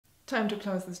Time to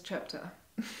close this chapter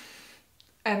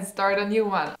and start a new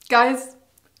one. Guys,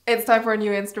 it's time for a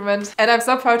new instrument, and I'm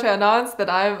so proud to announce that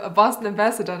I'm a Boston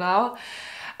ambassador now.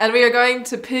 And we are going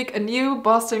to pick a new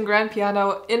Boston grand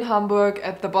piano in Hamburg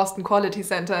at the Boston Quality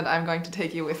Center, and I'm going to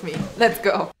take you with me. Let's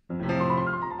go!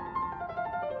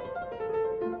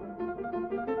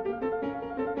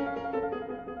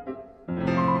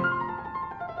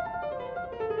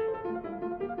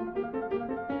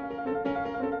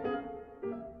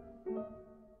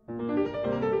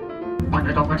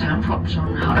 Meine Damen und Herren,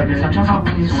 Fortune, ladies and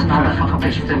gentlemen, please now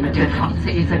verpflichtet sind mit dem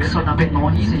CE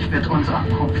 690 wird unser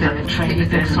Appropriate Train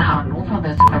in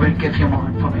Hannover. I will give you more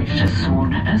information as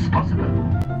soon as possible.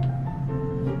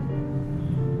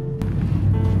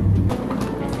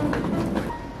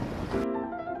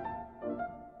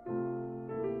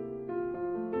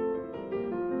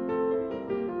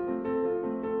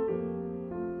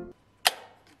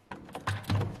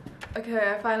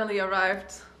 Okay, I finally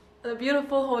arrived in a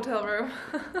beautiful hotel room.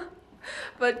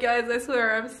 But guys, I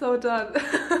swear I'm so done.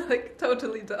 Like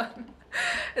totally done.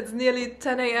 It's nearly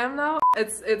 10 a.m. now.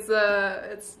 It's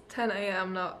 10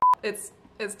 a.m. now. It's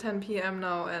 10 p.m.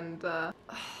 now, and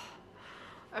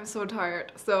I'm so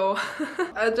tired. So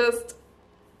I'll just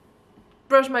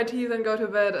brush my teeth and go to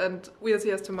bed, and we'll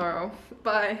see us tomorrow.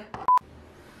 Bye.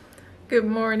 Good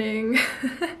morning.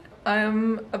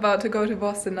 I'm about to go to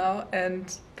Boston now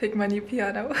and pick my new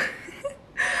piano.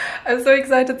 I'm so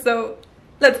excited, so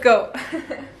let's go!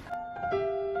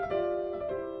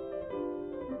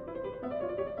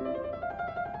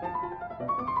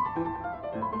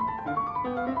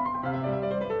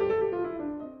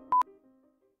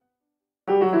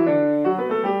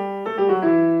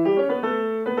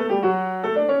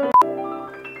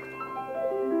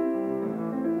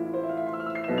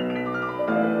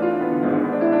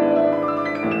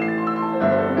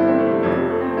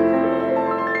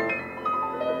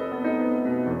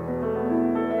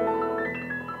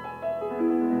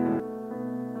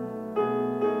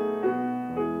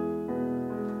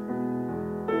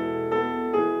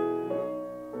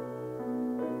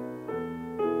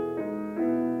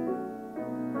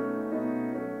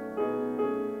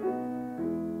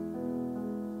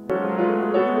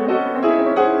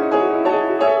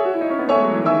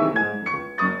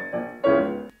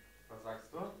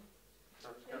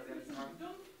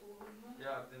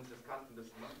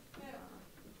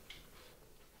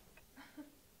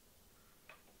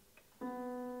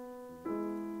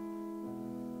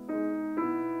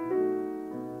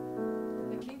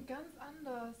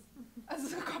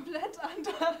 Also komplett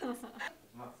anders.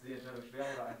 Macht es dir jetzt schwer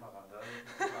oder einfacher?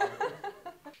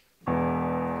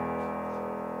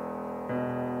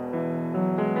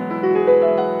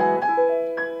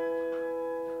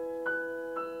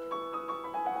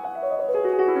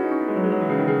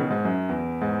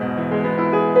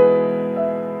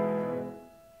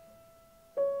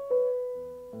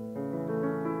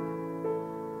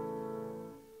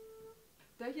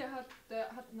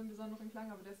 Der hat einen besonderen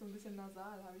Klang, aber der ist so ein bisschen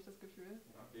nasal, habe ich das Gefühl.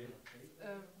 Okay.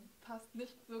 Passt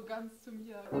nicht so ganz zu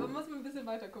mir. Aber muss man ein bisschen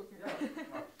weiter gucken. Ja.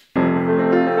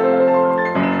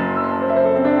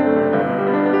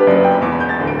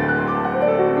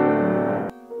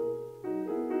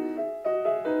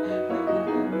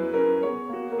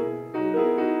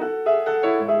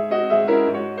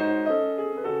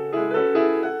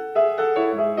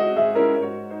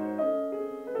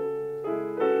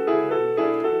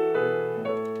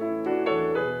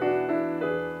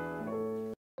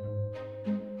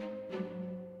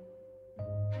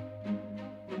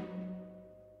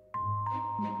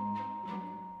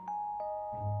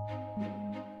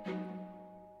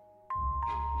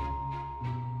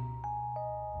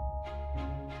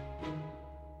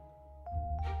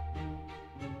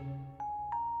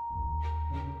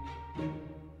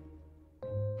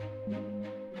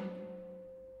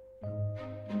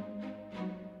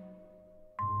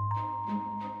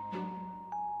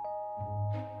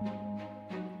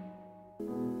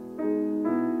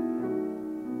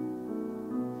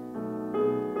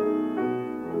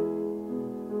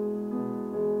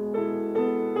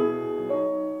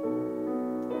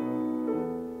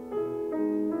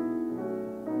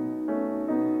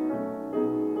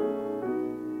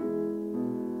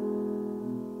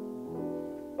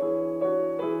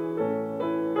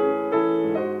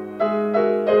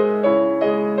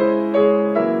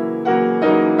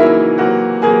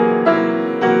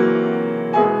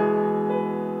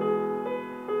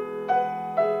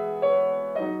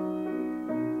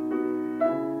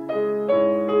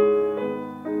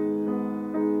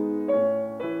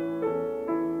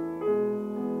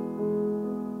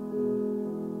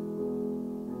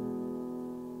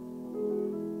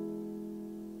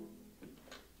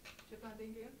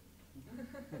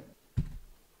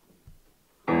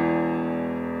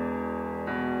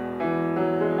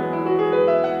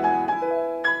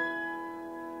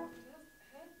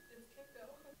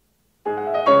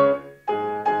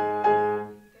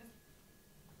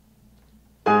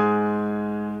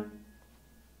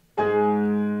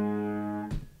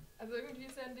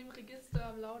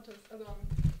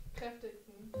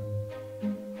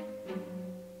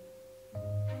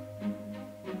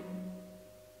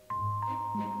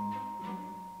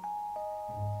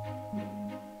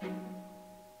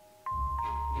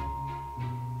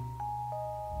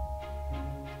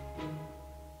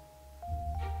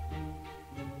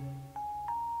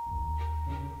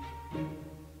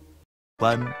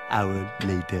 1 hour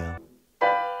later.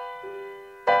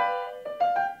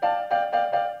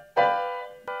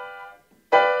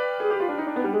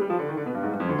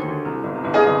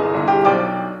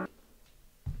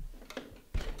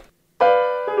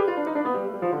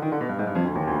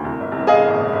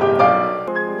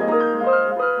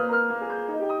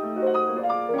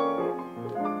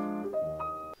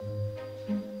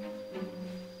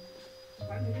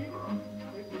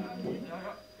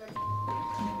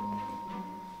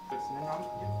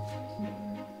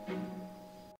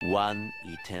 One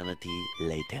eternity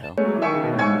later.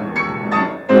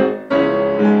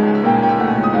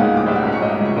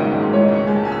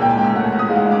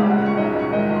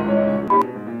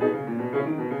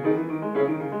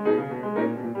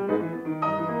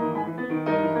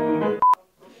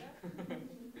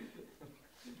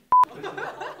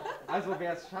 Also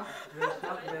wer es schafft.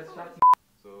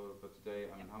 So, but today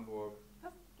I'm in Hamburg.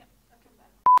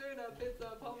 Döner,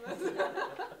 Pizza, Pommes.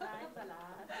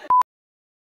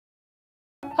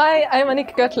 Hi, I'm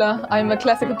Annick Göttler. I'm a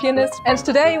classical pianist, and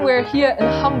today we're here in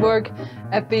Hamburg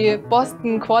at the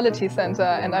Boston Quality Center,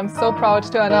 and I'm so proud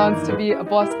to announce to be a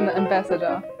Boston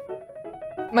ambassador.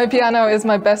 My piano is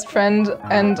my best friend,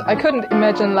 and I couldn't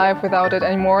imagine life without it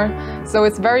anymore, so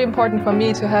it's very important for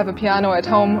me to have a piano at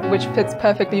home which fits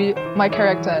perfectly my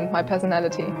character and my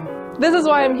personality. This is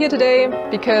why I'm here today,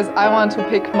 because I want to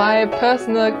pick my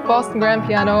personal Boston grand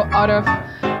piano out of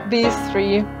these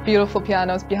three beautiful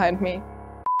pianos behind me.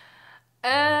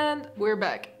 And we're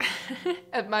back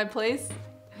at my place,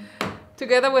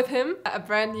 together with him, a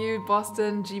brand new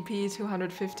Boston GP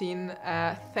 215.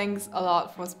 Thanks a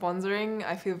lot for sponsoring.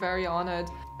 I feel very honored,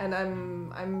 and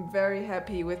I'm very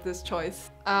happy with this choice.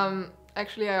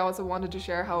 Actually, I also wanted to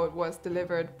share how it was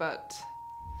delivered, but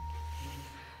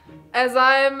as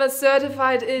I'm a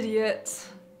certified idiot,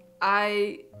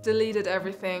 I deleted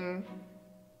everything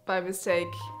by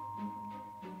mistake,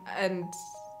 and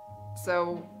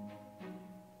so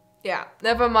yeah,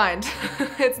 never mind.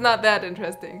 It's not that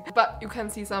interesting. But you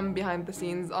can see some behind the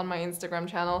scenes on my Instagram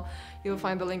channel. You'll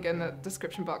find the link in the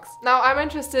description box. Now I'm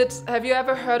interested, have you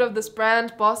ever heard of this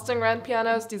brand, Boston Grand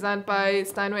Pianos, designed by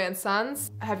Steinway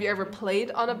Sons? Have you ever played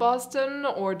on a Boston,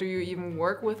 or do you even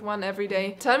work with one every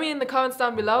day? Tell me in the comments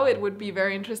down below, it would be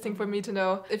very interesting for me to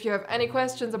know. If you have any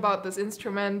questions about this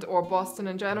instrument or Boston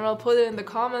in general, put it in the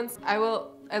comments. I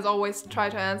will, as always, try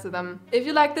to answer them. If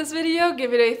you like this video,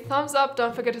 give it a thumbs up,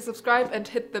 don't forget to subscribe and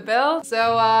hit the bell.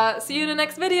 So see you in the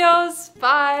next videos,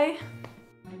 bye!